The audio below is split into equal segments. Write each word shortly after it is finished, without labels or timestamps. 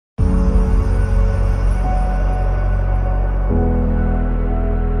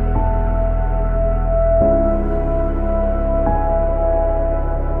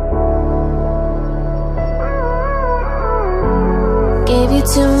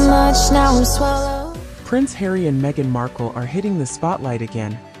much, now I'm swallowed. Prince Harry and Meghan Markle are hitting the spotlight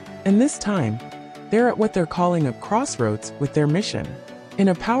again, and this time, they're at what they're calling a crossroads with their mission. In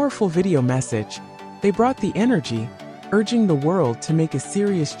a powerful video message, they brought the energy, urging the world to make a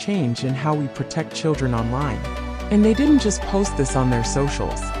serious change in how we protect children online. And they didn't just post this on their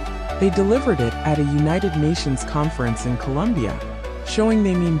socials. They delivered it at a United Nations conference in Colombia, showing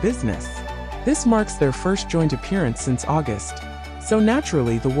they mean business. This marks their first joint appearance since August, so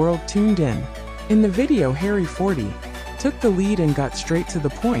naturally the world tuned in. In the video, Harry, 40, took the lead and got straight to the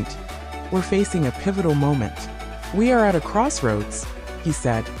point. "We're facing a pivotal moment. We are at a crossroads," he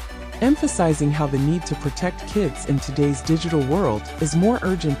said, emphasizing how the need to protect kids in today's digital world is more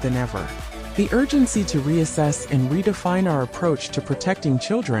urgent than ever. The urgency to reassess and redefine our approach to protecting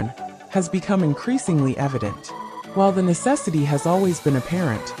children has become increasingly evident. While the necessity has always been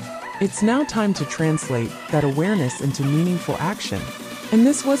apparent, it's now time to translate that awareness into meaningful action. And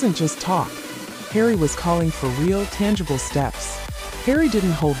this wasn't just talk. Harry was calling for real, tangible steps. Harry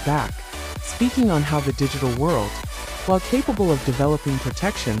didn't hold back, speaking on how the digital world, while capable of developing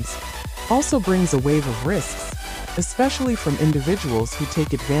protections, also brings a wave of risks, especially from individuals who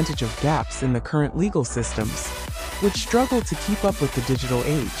take advantage of gaps in the current legal systems, which struggle to keep up with the digital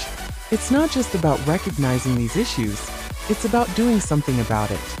age. It's not just about recognizing these issues, it's about doing something about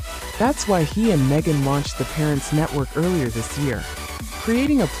it. That's why he and Meghan launched the Parents Network earlier this year,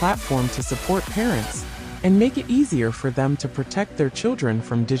 creating a platform to support parents and make it easier for them to protect their children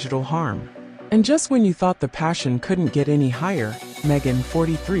from digital harm. And just when you thought the passion couldn't get any higher, Meghan,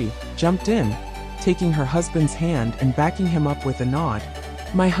 43, jumped in, taking her husband's hand and backing him up with a nod.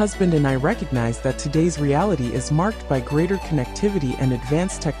 "My husband and I recognize that today's reality is marked by greater connectivity and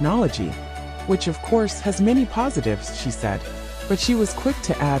advanced technology, which of course has many positives," she said. But she was quick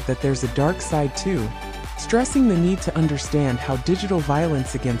to add that there's a dark side too, stressing the need to understand how digital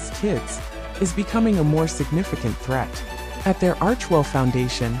violence against kids is becoming a more significant threat. At their Archwell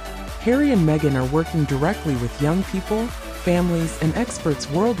Foundation, Harry and Meghan are working directly with young people, families, and experts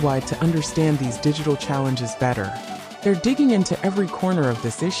worldwide to understand these digital challenges better. They're digging into every corner of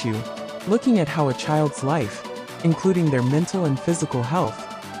this issue, looking at how a child's life, including their mental and physical health,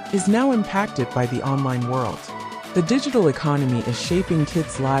 is now impacted by the online world. The digital economy is shaping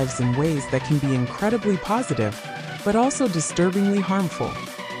kids' lives in ways that can be incredibly positive, but also disturbingly harmful.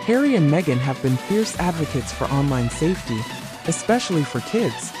 Harry and Meghan have been fierce advocates for online safety, especially for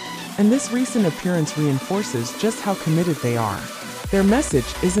kids, and this recent appearance reinforces just how committed they are. Their message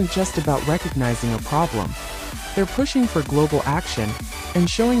isn't just about recognizing a problem. They're pushing for global action and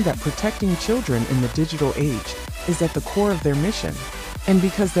showing that protecting children in the digital age is at the core of their mission. And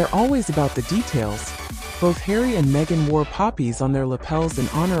because they're always about the details, both Harry and Meghan wore poppies on their lapels in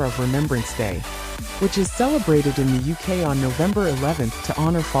honor of Remembrance Day, which is celebrated in the UK on November 11th to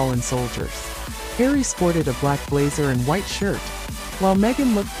honor fallen soldiers. Harry sported a black blazer and white shirt, while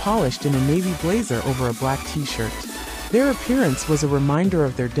Meghan looked polished in a navy blazer over a black t-shirt. Their appearance was a reminder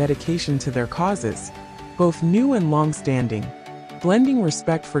of their dedication to their causes, both new and long-standing, blending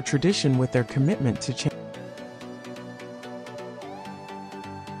respect for tradition with their commitment to change.